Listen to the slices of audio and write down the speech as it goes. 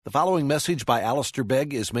The following message by Alistair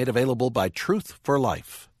Begg is made available by Truth for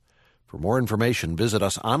Life. For more information, visit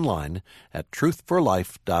us online at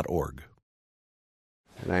truthforlife.org.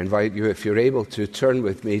 And I invite you, if you're able, to turn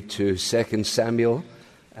with me to 2 Samuel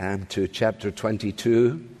and to chapter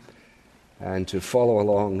 22 and to follow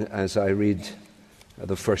along as I read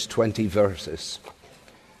the first 20 verses.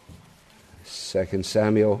 2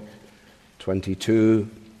 Samuel 22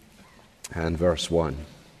 and verse 1.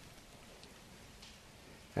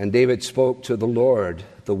 And David spoke to the Lord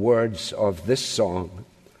the words of this song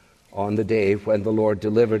on the day when the Lord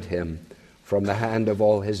delivered him from the hand of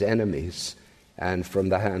all his enemies and from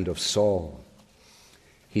the hand of Saul.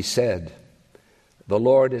 He said, "The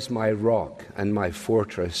Lord is my rock and my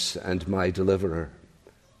fortress and my deliverer,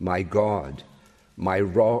 my God, my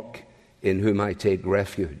rock in whom I take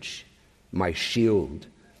refuge, my shield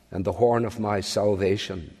and the horn of my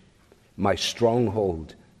salvation, my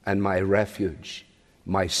stronghold and my refuge,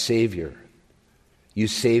 my Savior. You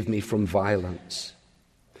save me from violence.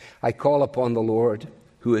 I call upon the Lord,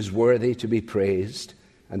 who is worthy to be praised,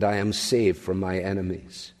 and I am saved from my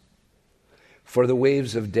enemies. For the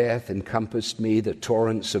waves of death encompassed me, the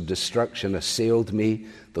torrents of destruction assailed me,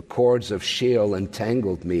 the cords of Sheol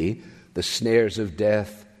entangled me, the snares of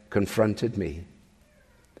death confronted me.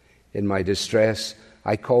 In my distress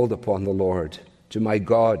I called upon the Lord. To my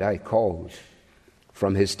God I called.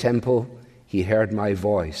 From his temple he heard my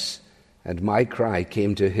voice, and my cry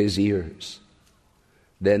came to his ears.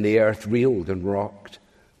 Then the earth reeled and rocked.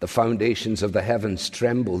 The foundations of the heavens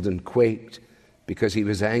trembled and quaked because he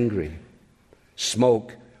was angry.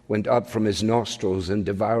 Smoke went up from his nostrils and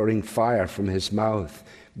devouring fire from his mouth.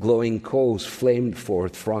 Glowing coals flamed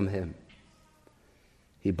forth from him.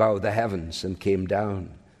 He bowed the heavens and came down.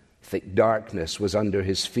 Thick darkness was under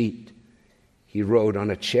his feet. He rode on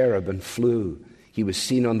a cherub and flew. He was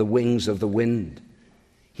seen on the wings of the wind.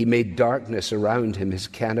 He made darkness around him his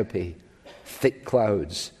canopy, thick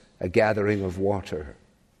clouds, a gathering of water.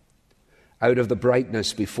 Out of the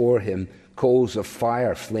brightness before him, coals of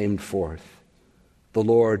fire flamed forth. The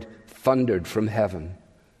Lord thundered from heaven,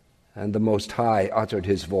 and the Most High uttered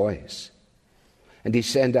his voice. And he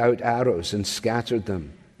sent out arrows and scattered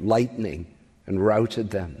them, lightning and routed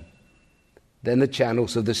them. Then the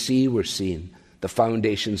channels of the sea were seen. The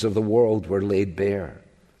foundations of the world were laid bare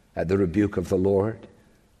at the rebuke of the Lord,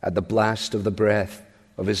 at the blast of the breath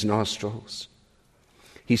of his nostrils.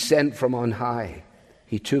 He sent from on high.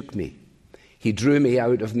 He took me. He drew me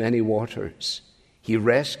out of many waters. He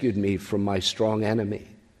rescued me from my strong enemy,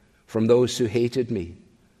 from those who hated me,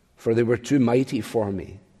 for they were too mighty for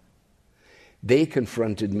me. They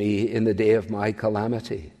confronted me in the day of my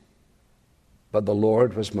calamity, but the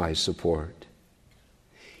Lord was my support.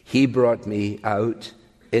 He brought me out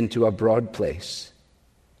into a broad place.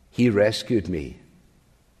 He rescued me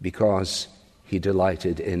because he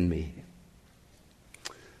delighted in me."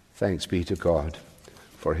 Thanks be to God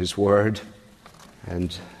for his word.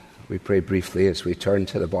 And we pray briefly as we turn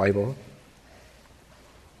to the Bible.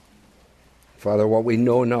 Father, what we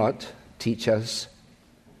know not, teach us.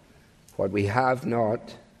 What we have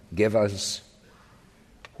not, give us.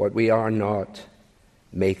 What we are not,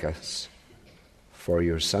 make us. For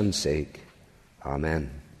your Son's sake.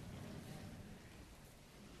 Amen.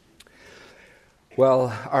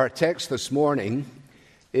 Well, our text this morning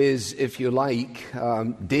is, if you like,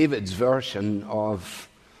 David's version of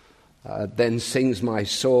 "Then sings my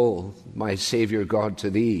soul, my Savior God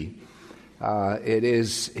to thee." It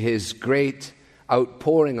is his great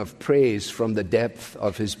outpouring of praise from the depth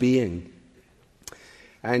of his being.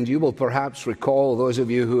 And you will perhaps recall, those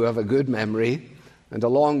of you who have a good memory and a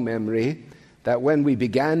long memory, that when we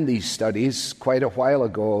began these studies quite a while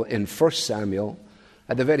ago in 1 Samuel,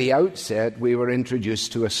 at the very outset we were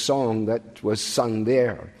introduced to a song that was sung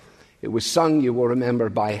there. It was sung, you will remember,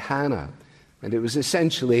 by Hannah, and it was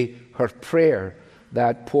essentially her prayer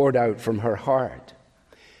that poured out from her heart.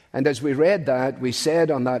 And as we read that, we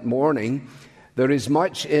said on that morning, there is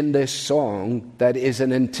much in this song that is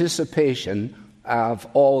an anticipation of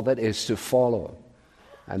all that is to follow.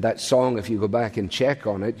 And that song, if you go back and check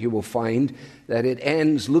on it, you will find that it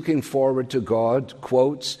ends looking forward to God,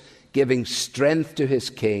 quotes, giving strength to his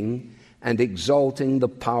king and exalting the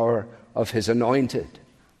power of his anointed.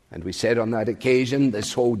 And we said on that occasion,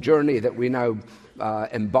 this whole journey that we now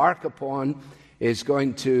embark upon is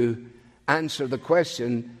going to answer the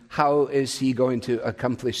question, how is he going to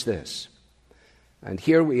accomplish this? And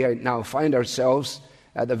here we now find ourselves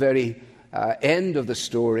at the very end of the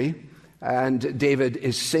story, and David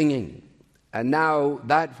is singing. And now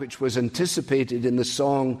that which was anticipated in the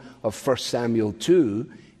song of 1 Samuel 2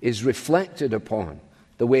 is reflected upon,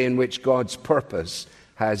 the way in which God's purpose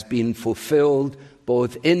has been fulfilled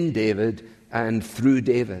both in David and through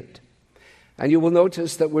David. And you will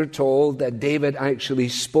notice that we're told that David actually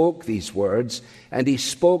spoke these words, and he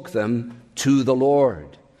spoke them to the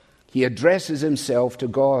Lord. He addresses himself to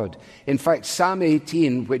God. In fact, Psalm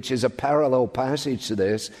 18, which is a parallel passage to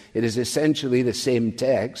this, it is essentially the same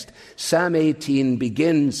text. Psalm 18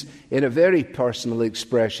 begins in a very personal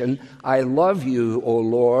expression, "I love you, O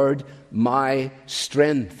Lord, my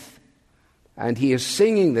strength." And he is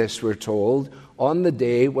singing this, we're told, on the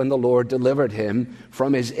day when the Lord delivered him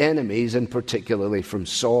from his enemies, and particularly from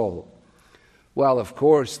Saul. Well, of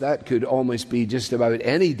course, that could almost be just about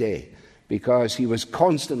any day, because he was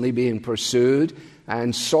constantly being pursued,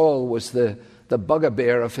 and Saul was the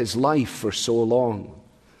bugbear of his life for so long.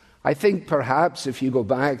 I think perhaps if you go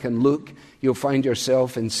back and look, you'll find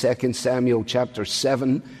yourself in 2 Samuel chapter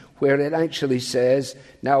 7, where it actually says,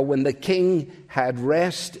 "Now when the king had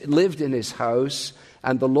lived in his house,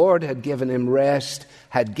 and the Lord had given him rest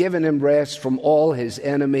from all his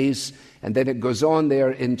enemies," and then it goes on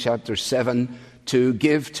there in chapter 7 to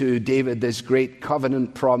give to David this great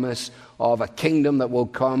covenant promise of a kingdom that will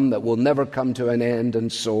come, that will never come to an end,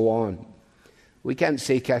 and so on. We can't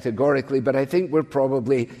say categorically, but I think we're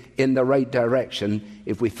probably in the right direction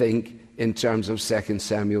if we think in terms of 2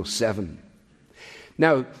 Samuel 7.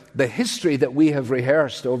 Now, the history that we have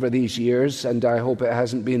rehearsed over these years, and I hope it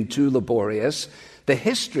hasn't been too laborious, the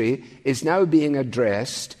history is now being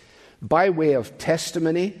addressed by way of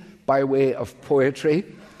testimony, by way of poetry,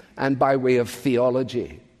 and by way of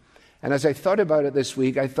theology. And as I thought about it this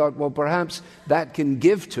week, I thought, well, perhaps that can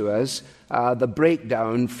give to us the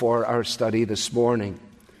breakdown for our study this morning.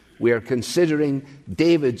 We are considering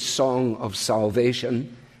David's song of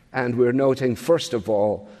salvation, and we're noting, first of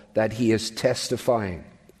all, that he is testifying.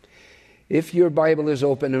 If your Bible is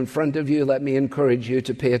open in front of you, let me encourage you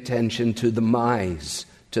to pay attention to the my's,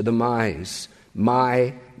 to the my's.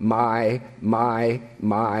 My, my, my,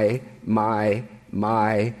 my, my,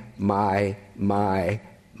 my,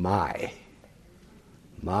 my,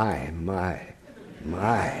 my, my.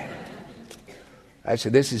 My.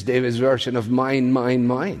 Actually, this is David's version of mine, mine,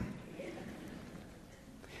 mine.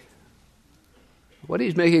 What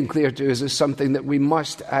he's making clear to us is something that we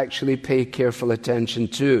must actually pay careful attention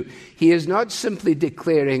to. He is not simply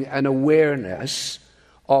declaring an awareness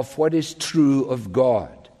of what is true of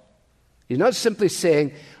God. He's not simply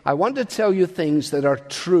saying, I want to tell you things that are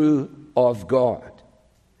true of God.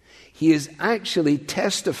 He is actually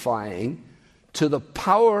testifying to the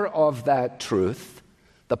power of that truth,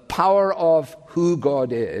 the power of who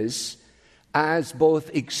God is, as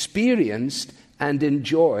both experienced and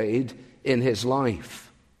enjoyed in his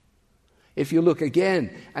life. If you look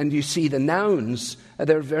again and you see the nouns,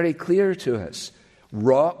 they're very clear to us.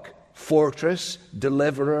 Rock, fortress,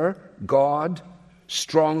 deliverer, God,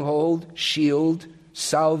 stronghold, shield,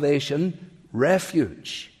 salvation,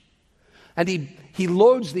 refuge. And he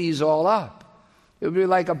loads these all up. It would be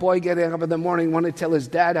like a boy getting up in the morning wanting to tell his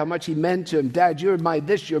dad how much he meant to him. Dad, you're my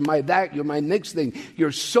this, you're my that, you're my next thing.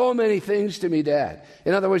 You're so many things to me, Dad.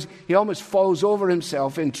 In other words, he almost falls over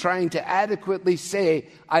himself in trying to adequately say,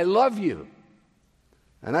 I love you.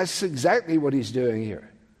 And that's exactly what he's doing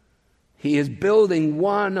here. He is building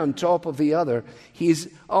one on top of the other. He's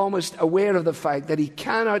almost aware of the fact that he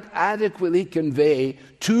cannot adequately convey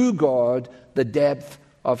to God the depth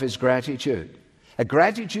of his gratitude. A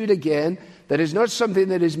gratitude, again, that is not something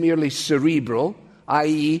that is merely cerebral,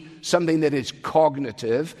 i.e., something that is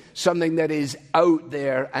cognitive, something that is out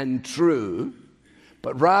there and true,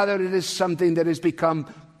 but rather it is something that has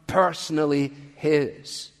become personally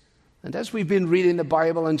his. And as we've been reading the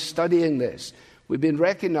Bible and studying this, we've been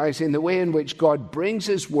recognizing the way in which God brings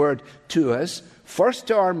his word to us, first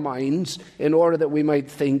to our minds in order that we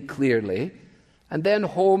might think clearly, and then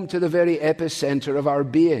home to the very epicenter of our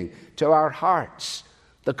being, to our hearts,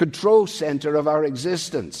 the control center of our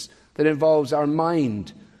existence that involves our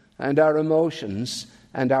mind and our emotions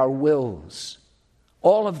and our wills.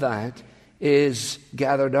 All of that is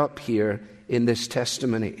gathered up here in this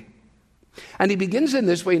testimony. And he begins in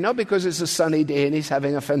this way, not because it's a sunny day and he's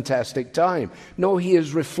having a fantastic time. No, he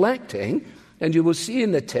is reflecting, and you will see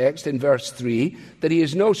in the text in verse 3 that he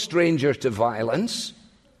is no stranger to violence.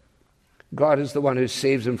 God is the one who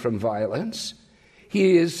saves him from violence.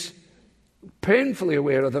 He is painfully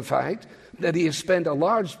aware of the fact that he has spent a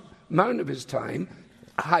large amount of his time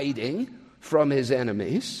hiding from his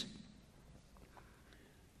enemies.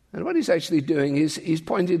 And what he's actually doing is he's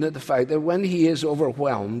pointing at the fact that when he is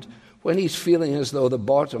overwhelmed, when he's feeling as though the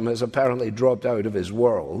bottom has apparently dropped out of his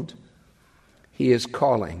world, he is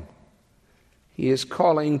calling. He is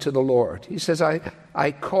calling to the Lord. He says,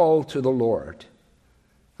 I call to the Lord.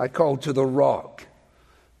 I call to the rock,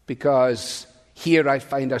 because here I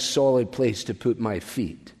find a solid place to put my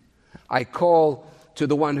feet. I call to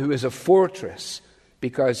the one who is a fortress,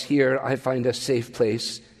 because here I find a safe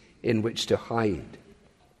place in which to hide.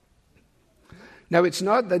 Now, it's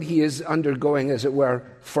not that he is undergoing, as it were,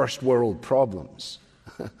 first world problems.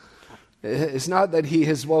 It's not that he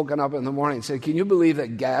has woken up in the morning and said, can you believe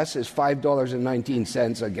that gas is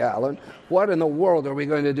 $5.19 a gallon? What in the world are we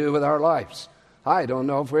going to do with our lives? I don't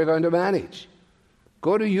know if we're going to manage.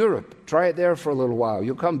 Go to Europe. Try it there for a little while.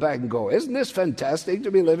 You'll come back and go, isn't this fantastic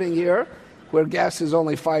to be living here where gas is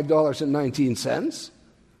only $5.19?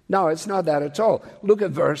 No, it's not that at all. Look at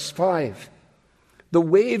verse 5. The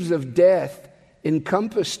waves of death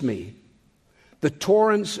encompassed me. The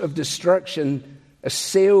torrents of destruction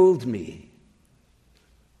assailed me.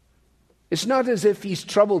 It's not as if he's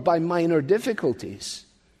troubled by minor difficulties.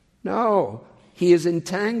 No, he is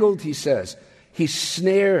entangled, he says. He's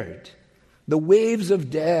snared. The waves of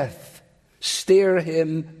death stare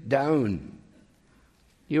him down.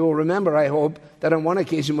 You will remember, I hope, that on one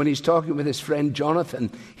occasion when he's talking with his friend Jonathan,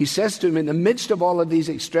 he says to him in the midst of all of these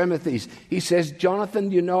extremities, he says,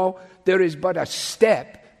 Jonathan, you know, there is but a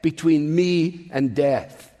step between me and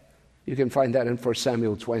death. You can find that in 1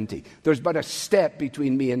 Samuel 20. There's but a step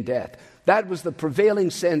between me and death. That was the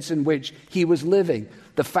prevailing sense in which he was living.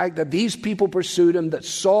 The fact that these people pursued him, that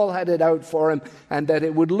Saul had it out for him, and that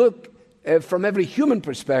it would look from every human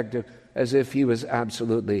perspective as if he was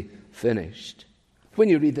absolutely finished. When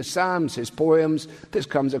you read the Psalms, his poems, this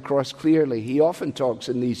comes across clearly. He often talks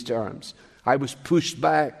in these terms. I was pushed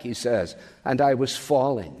back, he says, and I was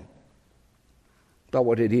falling. But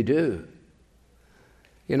what did he do?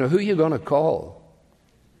 You know, who are you going to call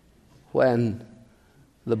when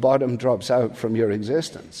the bottom drops out from your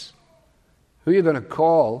existence? Who are you going to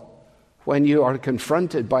call when you are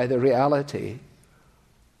confronted by the reality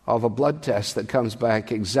of a blood test that comes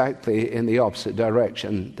back exactly in the opposite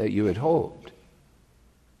direction that you had hoped?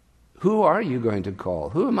 Who are you going to call?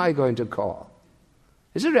 Who am I going to call?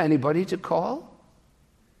 Is there anybody to call?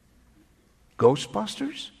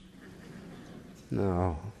 Ghostbusters?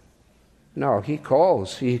 No. No, he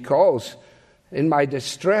calls. He calls. In my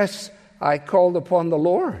distress, I called upon the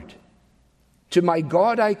Lord. To my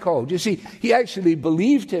God I called. You see, he actually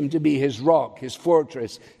believed him to be his rock, his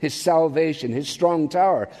fortress, his salvation, his strong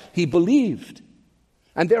tower. He believed.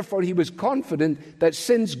 And therefore he was confident that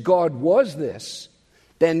since God was this,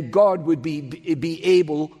 then God would be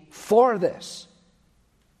able for this.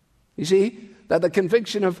 You see, that the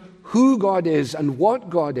conviction of who God is and what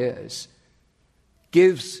God is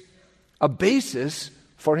gives a basis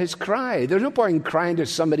for his cry. There's no point in crying to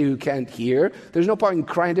somebody who can't hear. There's no point in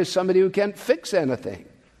crying to somebody who can't fix anything.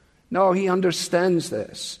 No, he understands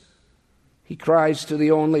this. He cries to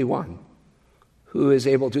the only one who is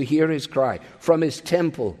able to hear his cry. From his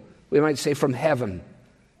temple, we might say from heaven,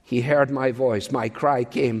 he heard my voice. My cry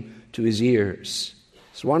came to his ears.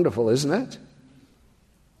 It's wonderful, isn't it?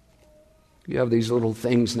 You have these little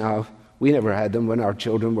things now. We never had them when our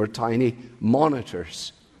children were tiny.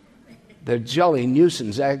 Monitors. They're jolly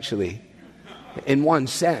nuisance, actually, in one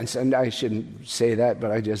sense. And I shouldn't say that,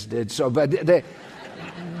 but I just did. So, but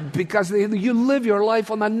because you live your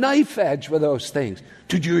life on the knife edge with those things.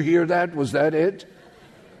 Did you hear that? Was that it?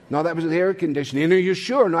 No, that was the air conditioning. Are you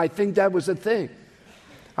sure? No, I think that was the thing.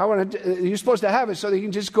 You're supposed to have it so that you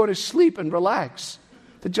can just go to sleep and relax.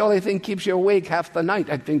 The jolly thing keeps you awake half the night.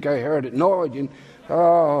 I think I heard it. No,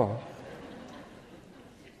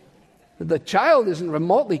 the child isn't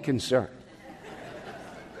remotely concerned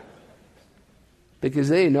because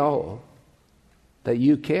they know that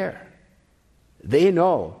you care. They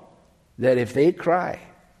know that if they cry,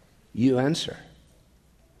 you answer.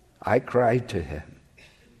 I cried to him.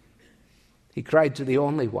 He cried to the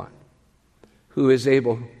only one who is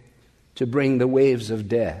able to bring the waves of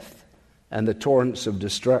death and the torrents of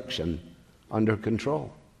destruction under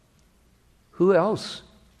control. Who else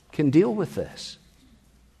can deal with this?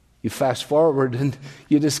 You fast forward and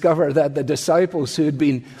you discover that the disciples who had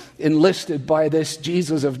been enlisted by this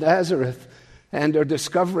Jesus of Nazareth and are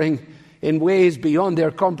discovering in ways beyond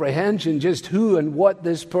their comprehension just who and what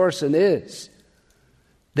this person is.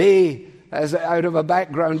 They, as out of a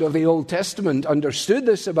background of the Old Testament, understood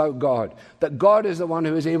this about God, that God is the one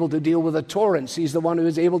who is able to deal with the torrents. He's the one who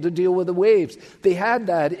is able to deal with the waves. They had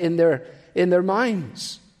that in their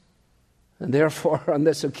minds. And therefore, on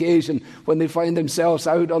this occasion, when they find themselves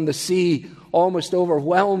out on the sea, almost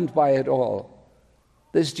overwhelmed by it all,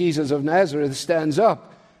 this Jesus of Nazareth stands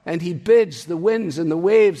up and he bids the winds and the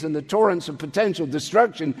waves and the torrents of potential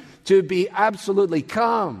destruction to be absolutely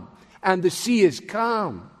calm. And the sea is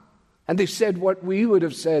calm. And they said what we would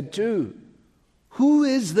have said too. Who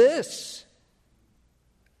is this,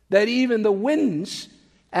 that even the winds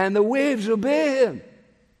and the waves obey him?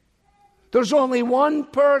 There's only one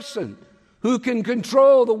person who can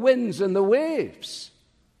control the winds and the waves.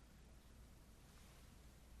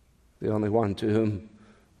 The only one to whom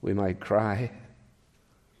we might cry.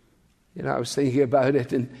 I was thinking about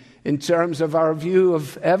it in terms of our view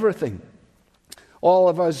of everything. All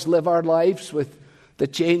of us live our lives with the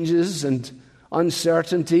changes and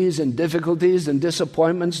uncertainties and difficulties and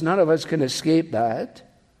disappointments. None of us can escape that.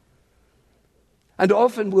 And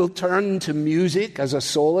often we'll turn to music as a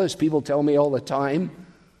solace. People tell me all the time,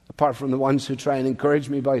 apart from the ones who try and encourage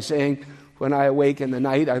me by saying, when I awake in the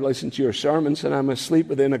night, I listen to your sermons and I'm asleep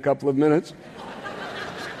within a couple of minutes.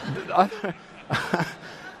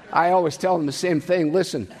 I always tell them the same thing.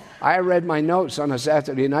 Listen, I read my notes on a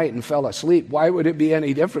Saturday night and fell asleep. Why would it be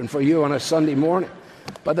any different for you on a Sunday morning?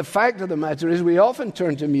 But the fact of the matter is we often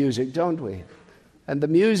turn to music, don't we? And the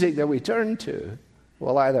music that we turn to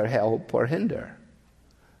will either help or hinder.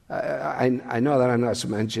 I know that I'm not to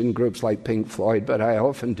mention groups like Pink Floyd, but I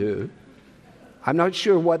often do. I'm not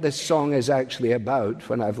sure what this song is actually about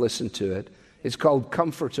when I've listened to it. It's called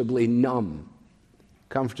Comfortably Numb.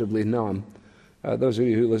 Comfortably Numb. Those of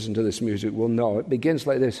you who listen to this music will know. It begins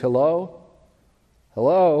like this. Hello?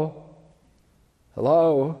 Hello?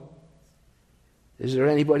 Hello? Is there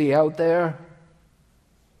anybody out there?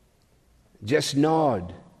 Just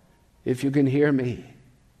nod if you can hear me.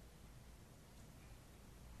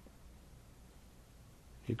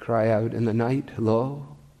 You cry out in the night, hello?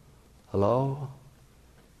 Hello?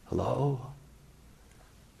 Hello?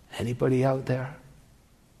 Anybody out there?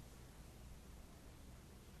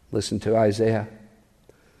 Listen to Isaiah.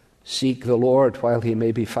 Seek the Lord while he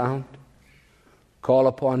may be found. Call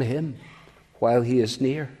upon him while he is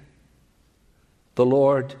near. The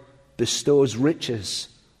Lord bestows riches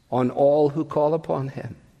on all who call upon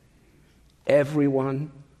him.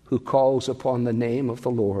 Everyone who calls upon the name of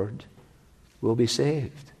the Lord will be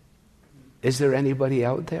saved. Is there anybody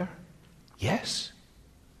out there? Yes.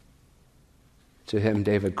 To him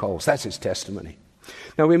David calls. That's his testimony.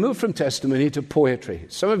 Now we move from testimony to poetry.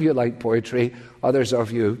 Some of you like poetry. Others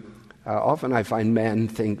of you, often I find men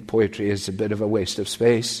think poetry is a bit of a waste of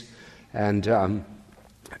space. And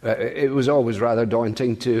it was always rather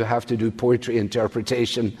daunting to have to do poetry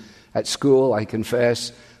interpretation at school, I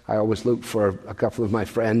confess. I always looked for a couple of my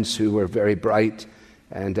friends who were very bright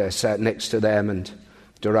and sat next to them and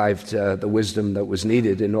derived the wisdom that was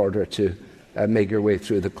needed in order to make your way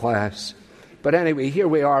through the class. But anyway, here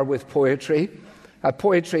we are with poetry, a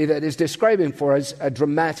poetry that is describing for us a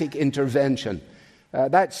dramatic intervention.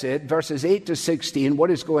 That's it, verses 8 to 16.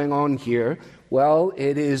 What is going on here? Well,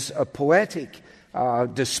 it is a poetic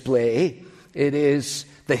display. It is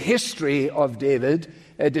the history of David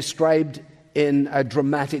described in a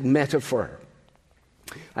dramatic metaphor.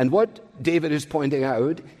 And what David is pointing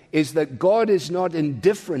out is that God is not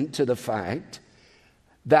indifferent to the fact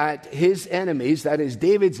that his enemies, that is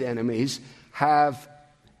David's enemies, have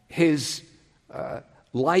his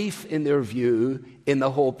life in their view in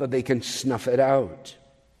the hope that they can snuff it out.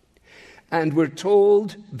 And we're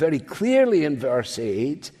told very clearly in verse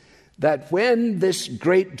 8 that when this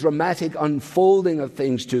great dramatic unfolding of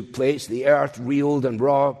things took place, the earth reeled and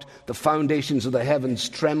rocked, the foundations of the heavens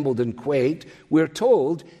trembled and quaked, we're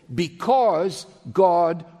told because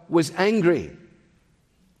God was angry.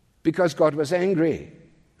 Because God was angry.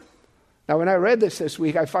 Now, when I read this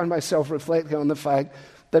week, I found myself reflecting on the fact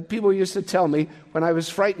that people used to tell me when I was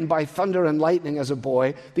frightened by thunder and lightning as a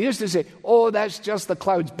boy, they used to say, oh, that's just the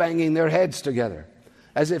clouds banging their heads together,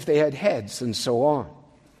 as if they had heads and so on.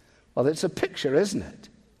 Well, it's a picture, isn't it?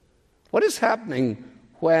 What is happening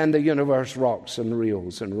when the universe rocks and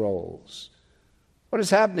reels and rolls? What is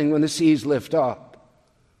happening when the seas lift up?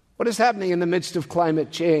 What is happening in the midst of climate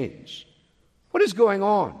change? What is going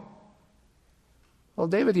on? Well,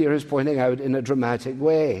 David here is pointing out in a dramatic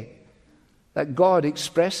way that God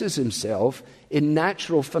expresses himself in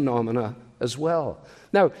natural phenomena as well.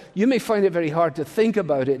 Now, you may find it very hard to think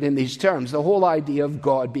about it in these terms, the whole idea of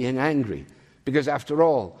God being angry. Because after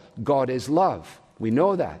all, God is love. We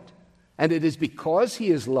know that. And it is because he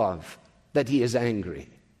is love that he is angry.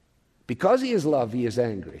 Because he is love, he is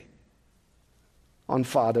angry. On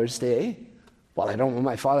Father's Day, well, I don't want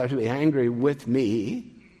my father to be angry with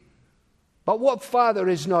me. But what father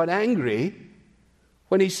is not angry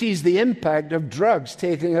when he sees the impact of drugs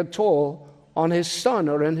taking a toll on his son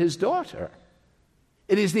or on his daughter?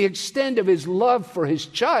 It is the extent of his love for his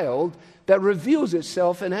child that reveals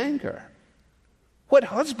itself in anger. What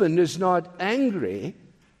husband is not angry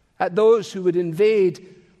at those who would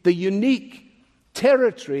invade the unique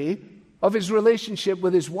territory of his relationship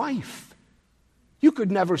with his wife. You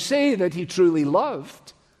could never say that he truly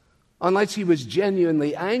loved unless he was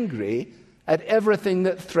genuinely angry at everything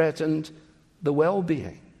that threatened the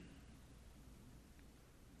well-being.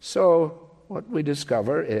 So what we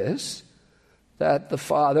discover is that the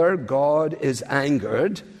Father, God, is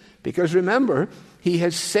angered because, remember, he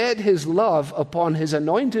has set his love upon his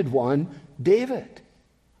anointed one, David.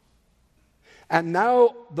 And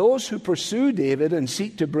now those who pursue David and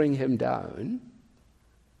seek to bring him down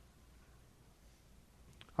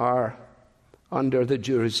are under the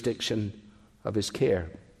jurisdiction of his care.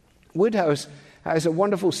 Woodhouse has a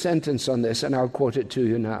wonderful sentence on this, and I'll quote it to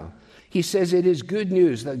you now. He says, "It is good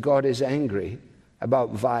news that God is angry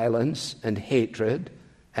about violence and hatred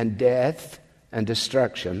and death and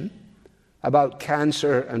destruction, about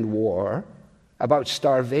cancer and war, about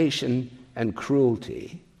starvation and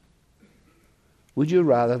cruelty. Would you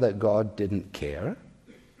rather that God didn't care?"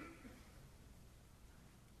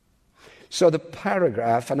 So the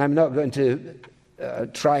paragraph, and I'm not going to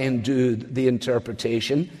try and do the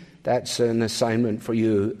interpretation. That's an assignment for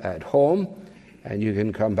you at home, and you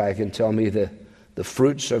can come back and tell me the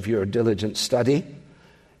fruits of your diligent study.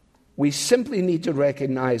 We simply need to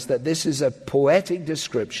recognize that this is a poetic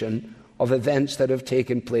description of events that have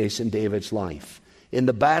taken place in David's life. In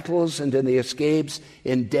the battles and in the escapes,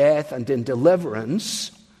 in death and in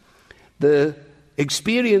deliverance, the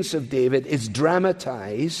experience of David is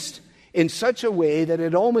dramatized in such a way that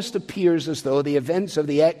it almost appears as though the events of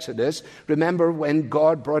the Exodus, remember when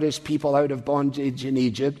God brought his people out of bondage in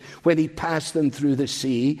Egypt, when he passed them through the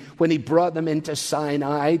sea, when he brought them into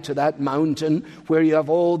Sinai, to that mountain where you have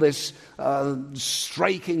all this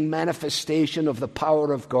striking manifestation of the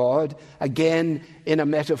power of God, again in a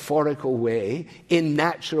metaphorical way, in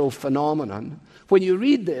natural phenomenon. When you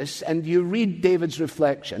read this and you read David's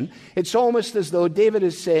reflection, it's almost as though David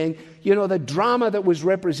is saying, you know, the drama that was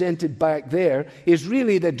represented back there is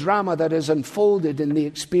really the drama that has unfolded in the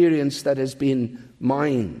experience that has been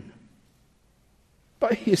mine.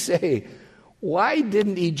 But you say, why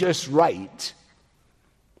didn't he just write,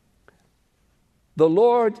 "The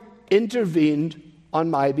Lord intervened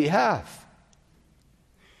on my behalf"?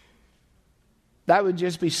 That would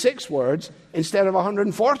just be 6 words instead of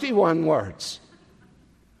 141 words.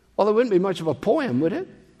 Well, it wouldn't be much of a poem, would it?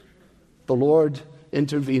 The Lord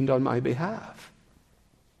intervened on my behalf.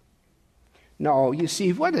 No, you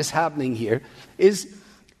see, what is happening here is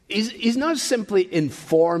not simply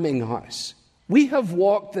informing us. We have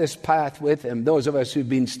walked this path with him, those of us who've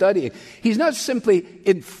been studying. He's not simply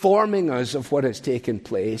informing us of what has taken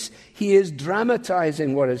place. He is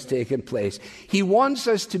dramatizing what has taken place. He wants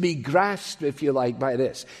us to be grasped, if you like, by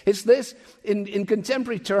this. It's this, in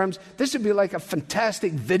contemporary terms, this would be like a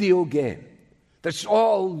fantastic video game. There's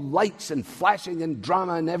all lights and flashing and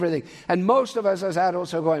drama and everything. And most of us as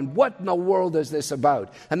adults are going, what in the world is this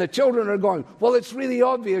about? And the children are going, well, it's really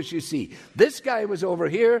obvious, you see. This guy was over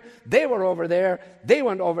here, they were over there, they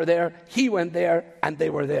went over there, he went there, and they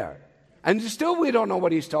were there. And still we don't know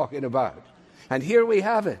what he's talking about. And here we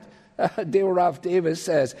have it. Dale Ralph Davis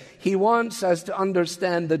says, he wants us to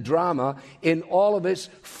understand the drama in all of its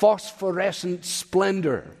phosphorescent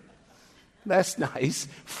splendor. That's nice.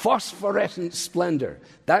 Phosphorescent splendor.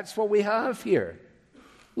 That's what we have here.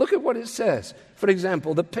 Look at what it says. For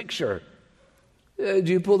example, the picture. Do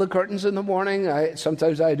you pull the curtains in the morning?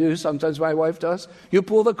 Sometimes I do. Sometimes my wife does. You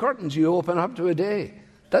pull the curtains. You open up to a day.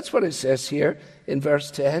 That's what it says here in verse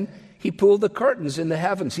 10. He pulled the curtains in the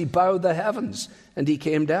heavens. He bowed the heavens and he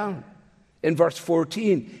came down. In verse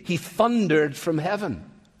 14, he thundered from heaven.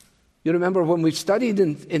 You remember when we studied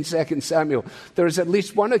in 2 Samuel, there is at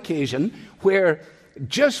least one occasion where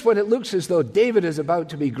just when it looks as though David is about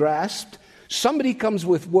to be grasped, somebody comes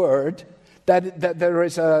with word that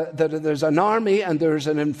there's an army and there's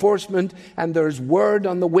an enforcement and there's word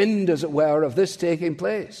on the wind, as it were, of this taking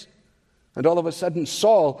place. And all of a sudden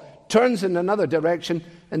Saul turns in another direction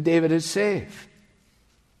and David is safe.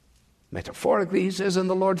 Metaphorically, he says, and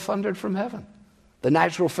the Lord thundered from heaven. The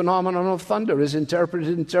natural phenomenon of thunder is interpreted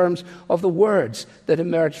in terms of the words that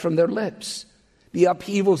emerge from their lips. The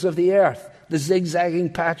upheavals of the earth, the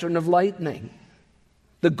zigzagging pattern of lightning.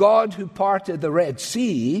 The God who parted the Red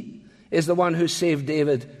Sea is the one who saved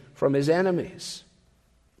David from his enemies.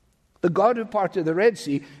 The God who parted the Red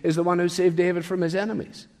Sea is the one who saved David from his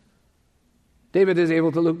enemies. David is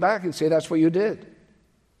able to look back and say, that's what you did.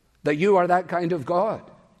 That you are that kind of God.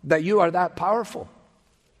 That you are that powerful.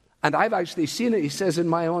 And I've actually seen it, he says, in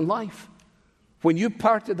my own life. When you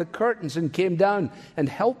parted the curtains and came down and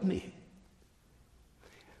helped me.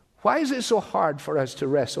 Why is it so hard for us to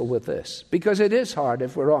wrestle with this? Because it is hard,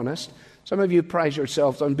 if we're honest. Some of you prize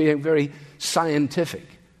yourselves on being very scientific.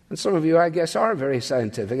 And some of you, I guess, are very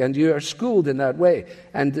scientific. And you are schooled in that way.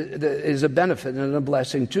 And it is a benefit and a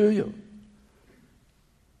blessing to you.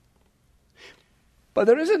 But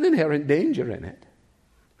there is an inherent danger in it.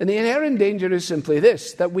 And the inherent danger is simply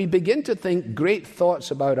this, that we begin to think great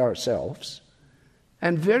thoughts about ourselves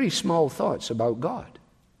and very small thoughts about God.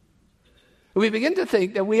 We begin to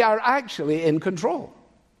think that we are actually in control,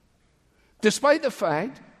 despite the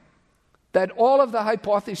fact that all of the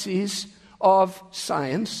hypotheses of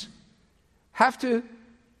science have to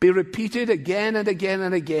be repeated again and again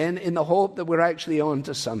and again in the hope that we're actually on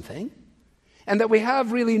to something, and that we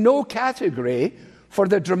have really no category for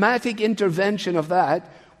the dramatic intervention of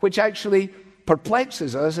that which actually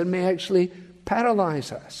perplexes us and may actually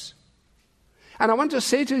paralyze us. And I want to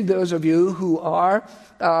say to those of you who are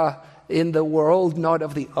in the world not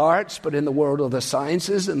of the arts, but in the world of the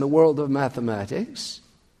sciences, in the world of mathematics,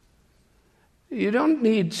 you don't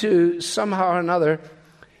need to somehow or another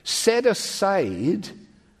set aside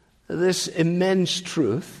this immense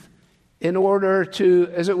truth in order to,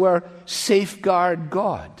 as it were, safeguard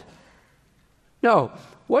God. No,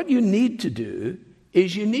 what you need to do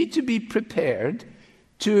is you need to be prepared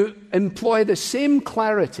to employ the same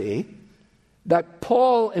clarity that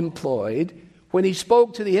Paul employed when he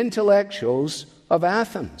spoke to the intellectuals of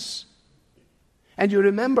Athens. And you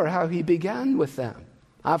remember how he began with them.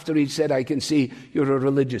 After he said, I can see you're a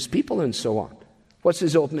religious people and so on. What's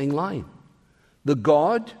his opening line? The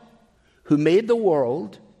God who made the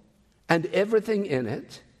world and everything in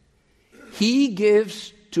it, he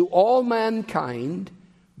gives to all mankind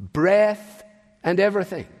breath and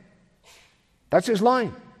everything. That's his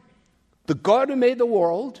line. The God who made the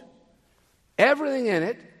world, everything in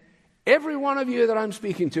it, every one of you that I'm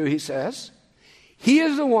speaking to, he says, he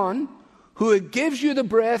is the one who gives you the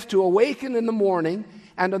breath to awaken in the morning,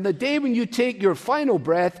 and on the day when you take your final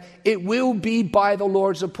breath, it will be by the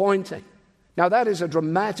Lord's appointing. Now that is a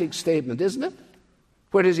dramatic statement, isn't it?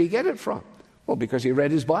 Where does he get it from? Well, because he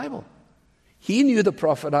read his Bible. He knew the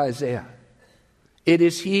prophet Isaiah. It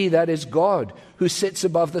is he, that is God, who sits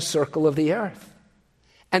above the circle of the earth,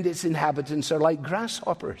 and its inhabitants are like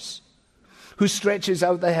grasshoppers, who stretches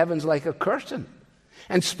out the heavens like a curtain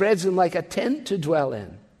and spreads them like a tent to dwell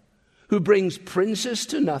in, who brings princes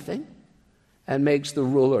to nothing and makes the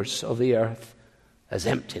rulers of the earth as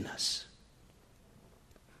emptiness.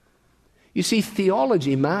 You see,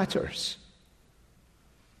 theology matters.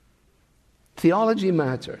 Theology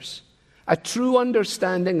matters. A true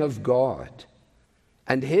understanding of God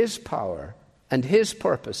and his power and his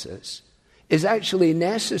purposes is actually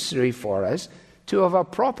necessary for us to have a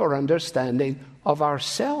proper understanding of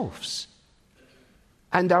ourselves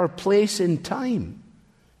and our place in time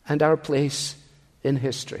and our place in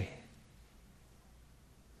history.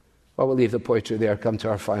 Well, we'll leave the poetry there, come to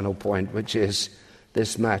our final point, which is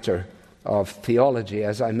this matter of theology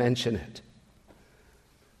as I mention it.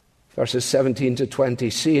 Verses 17 to 20,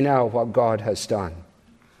 see now what God has done.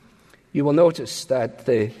 You will notice that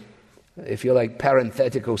the, if you like,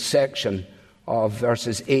 parenthetical section of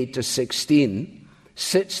verses 8 to 16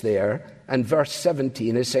 sits there, and verse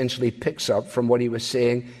 17 essentially picks up from what he was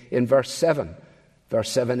saying in verse 7. Verse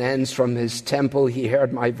 7 ends, from his temple he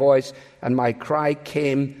heard my voice, and my cry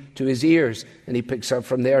came to his ears. And he picks up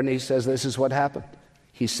from there, and he says, this is what happened.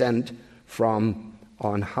 He sent from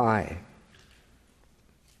on high.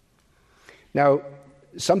 Now,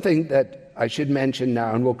 something that I should mention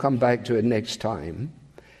now, and we'll come back to it next time,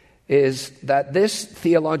 is that this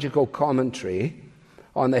theological commentary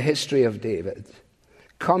on the history of David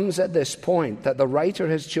comes at this point that the writer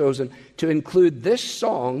has chosen to include this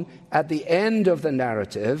song at the end of the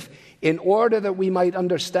narrative in order that we might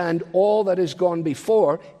understand all that has gone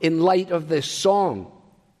before in light of this song.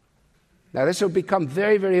 Now, this will become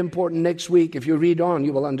very, very important next week. If you read on,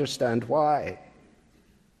 you will understand why.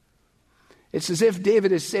 It's as if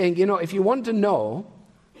David is saying, you know, if you want to know,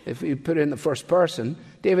 if you put it in the first person,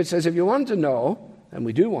 David says, if you want to know, and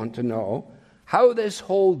we do want to know, how this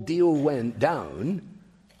whole deal went down,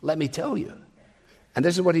 let me tell you. And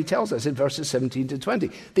this is what he tells us in verses 17 to 20.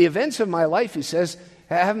 The events of my life, he says,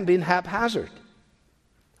 haven't been haphazard.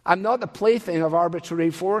 I'm not the plaything of arbitrary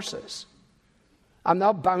forces. I'm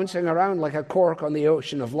not bouncing around like a cork on the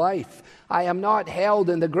ocean of life. I am not held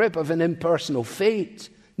in the grip of an impersonal fate.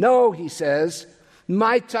 No, he says,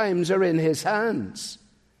 my times are in his hands.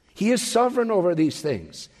 He is sovereign over these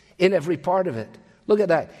things, in every part of it. Look at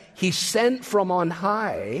that. He sent from on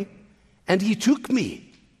high, and he took me.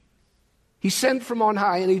 He sent from on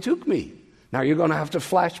high, and he took me. Now you're going to have to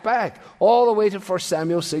flash back all the way to 1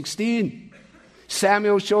 Samuel 16.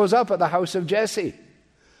 Samuel shows up at the house of Jesse.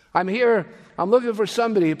 I'm here, I'm looking for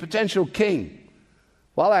somebody, a potential king.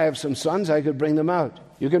 Well, I have some sons, I could bring them out.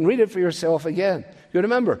 You can read it for yourself again. You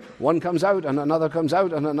remember, one comes out and another comes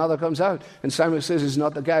out and another comes out. And Samuel says, it's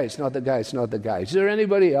not the guy, it's not the guy, it's not the guy. Is there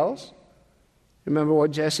anybody else? Remember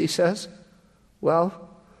what Jesse says? Well,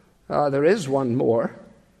 there is one more,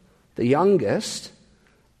 the youngest,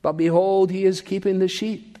 but behold, he is keeping the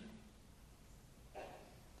sheep.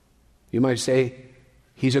 You might say,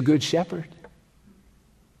 he's a good shepherd.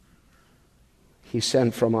 He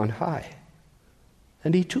sent from on high,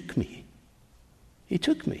 and he took me. He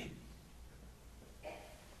took me.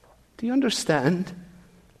 Do you understand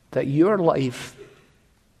that your life,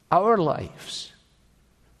 our lives,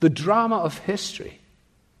 the drama of history,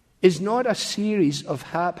 is not a series of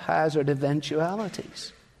haphazard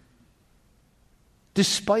eventualities?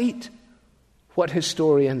 Despite what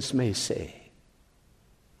historians may say,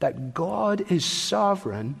 that God is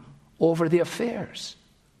sovereign over the affairs,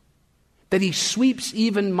 that he sweeps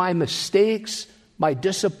even my mistakes, my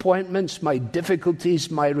disappointments, my difficulties,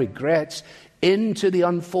 my regrets into the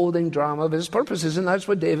unfolding drama of his purposes. And that's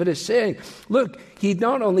what David is saying. Look, he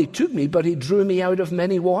not only took me, but he drew me out of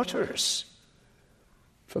many waters.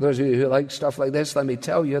 For those of you who like stuff like this, let me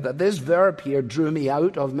tell you that this verb here, drew me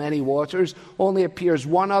out of many waters, only appears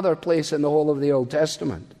one other place in the whole of the Old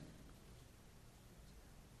Testament.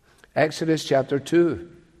 Exodus chapter 2.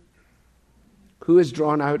 Who is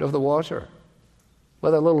drawn out of the water?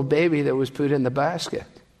 Well, the little baby that was put in the basket.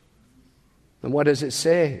 And what does it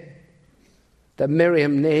say? That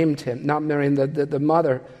Miriam named him, not Miriam, the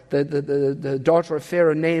mother, the daughter of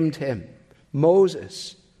Pharaoh named him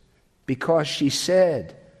Moses, because she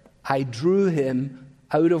said, I drew him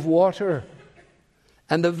out of water.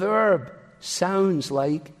 And the verb sounds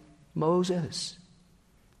like Moses,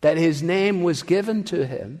 that his name was given to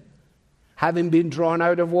him, having been drawn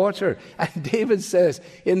out of water. And David says,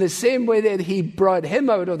 in the same way that he brought him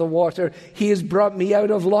out of the water, he has brought me out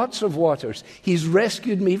of lots of waters. He's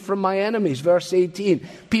rescued me from my enemies. Verse 18,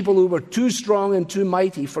 people who were too strong and too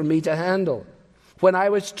mighty for me to handle. When I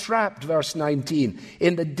was trapped, verse 19,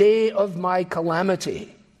 in the day of my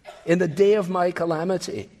calamity,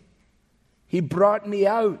 he brought me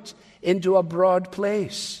out into a broad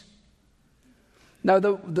place. Now,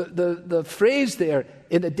 the phrase there,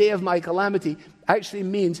 in the day of my calamity, actually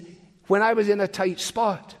means when I was in a tight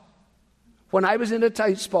spot. When I was in a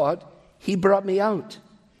tight spot, he brought me out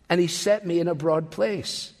and he set me in a broad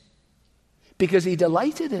place because he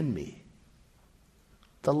delighted in me.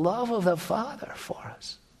 The love of the Father for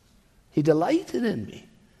us. He delighted in me.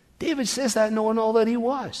 David says that knowing all that he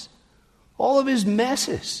was. All of his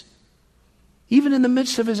messes. Even in the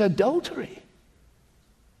midst of his adultery.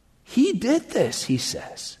 He did this, he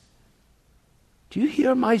says. Do you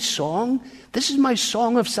hear my song? This is my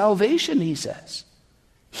song of salvation, he says.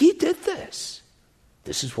 He did this.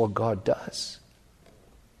 This is what God does.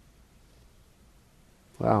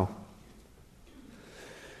 Wow.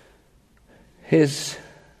 His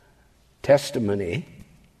testimony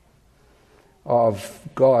of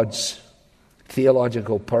God's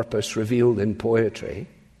theological purpose revealed in poetry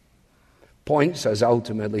points us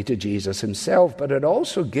ultimately to Jesus himself, but it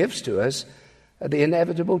also gives to us the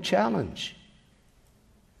inevitable challenge.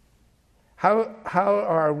 How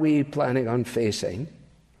are we planning on facing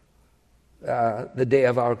the day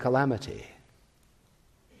of our calamity?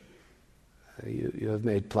 You have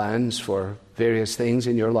made plans for various things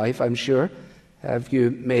in your life, I'm sure. Have you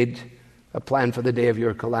made a plan for the day of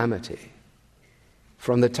your calamity?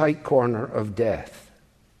 From the tight corner of death,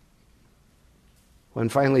 when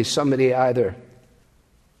finally somebody either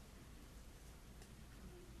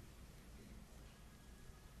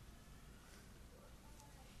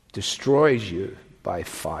destroys you by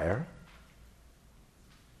fire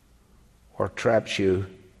or traps you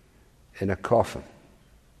in a coffin.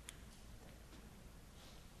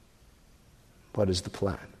 What is the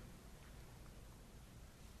plan?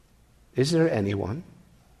 Is there anyone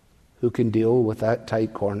who can deal with that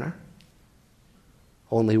tight corner?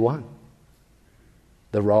 Only one.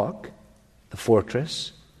 The rock, the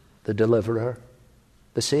fortress, the deliverer,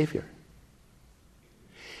 the Savior.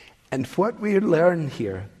 And what we learn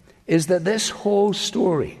here is that this whole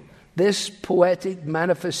story, this poetic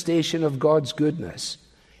manifestation of God's goodness,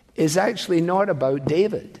 is actually not about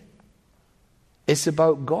David. It's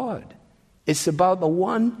about God. It's about the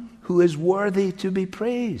one who is worthy to be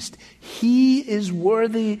praised. He is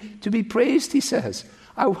worthy to be praised, he says.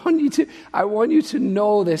 I want you to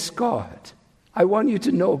know this God. I want you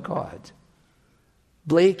to know God.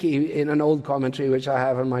 Blakey, in an old commentary which I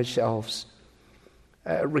have on my shelves,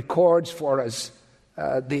 records for us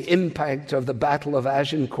the impact of the Battle of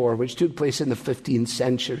Agincourt, which took place in the 15th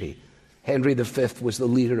century. Henry V was the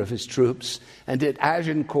leader of his troops, and at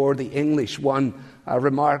Agincourt the English won a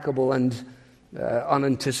remarkable and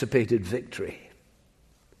unanticipated victory.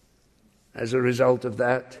 As a result of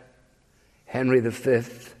that, Henry V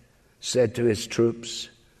said to his troops,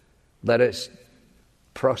 "Let us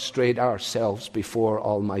prostrate ourselves before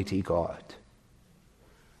Almighty God,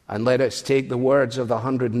 and let us take the words of the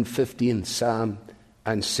 115th Psalm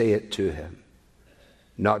and say it to him.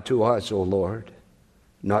 Not to us, O Lord,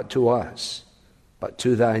 not to us, but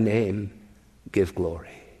to thy name give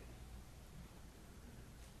glory."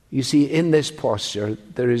 You see, in this posture,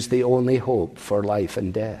 there is the only hope for life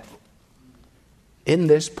and death. In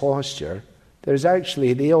this posture, there's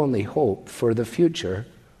actually the only hope for the future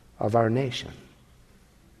of our nation.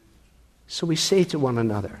 So we say to one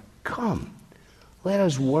another, "Come, let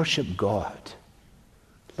us worship God.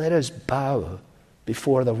 Let us bow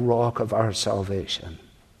before the rock of our salvation."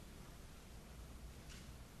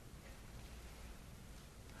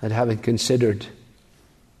 And having considered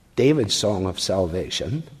David's song of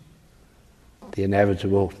salvation, the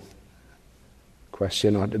inevitable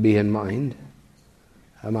question ought to be in mind: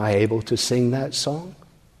 am I able to sing that song?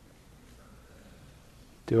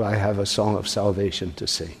 Do I have a song of salvation to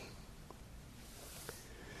sing?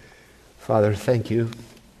 Father, thank you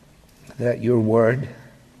that your word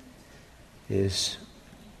is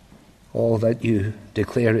all that you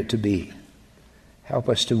declare it to be. Help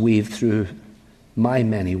us to weave through my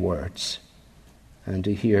many words and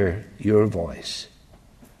to hear your voice,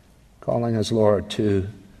 calling us, Lord, to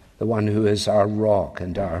the one who is our rock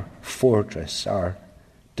and our fortress, our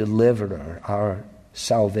deliverer, our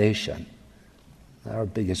salvation. Our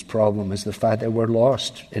biggest problem is the fact that we're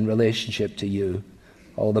lost in relationship to you.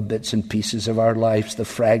 All the bits and pieces of our lives, the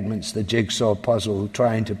fragments, the jigsaw puzzle,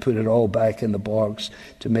 trying to put it all back in the box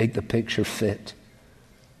to make the picture fit.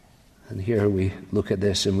 And here we look at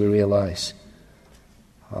this and we realize,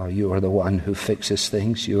 oh, you are the one who fixes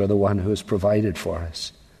things. You are the one who has provided for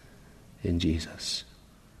us in Jesus.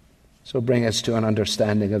 So bring us to an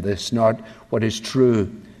understanding of this, not what is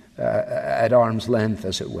true at arm's length,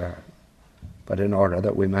 as it were, but in order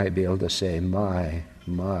that we might be able to say, my,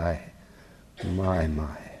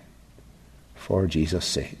 for Jesus'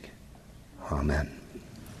 sake. Amen.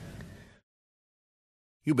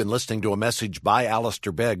 You've been listening to a message by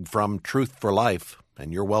Alistair Begg from Truth for Life,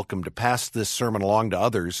 and you're welcome to pass this sermon along to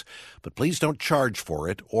others, but please don't charge for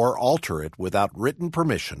it or alter it without written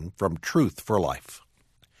permission from Truth for Life.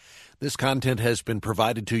 This content has been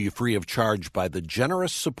provided to you free of charge by the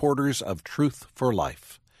generous supporters of Truth for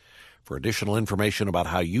Life. For additional information about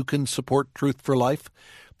how you can support Truth for Life,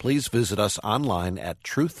 please visit us online at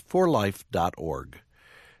truthforlife.org.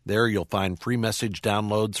 There you'll find free message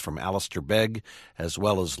downloads from Alistair Begg, as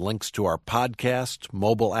well as links to our podcast,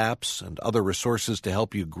 mobile apps, and other resources to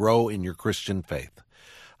help you grow in your Christian faith.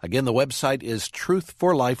 Again, the website is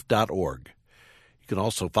truthforlife.org. You can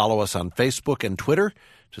also follow us on Facebook and Twitter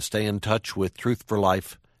to stay in touch with Truth for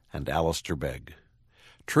Life and Alistair Begg.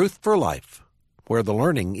 Truth for Life, where the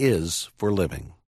learning is for living.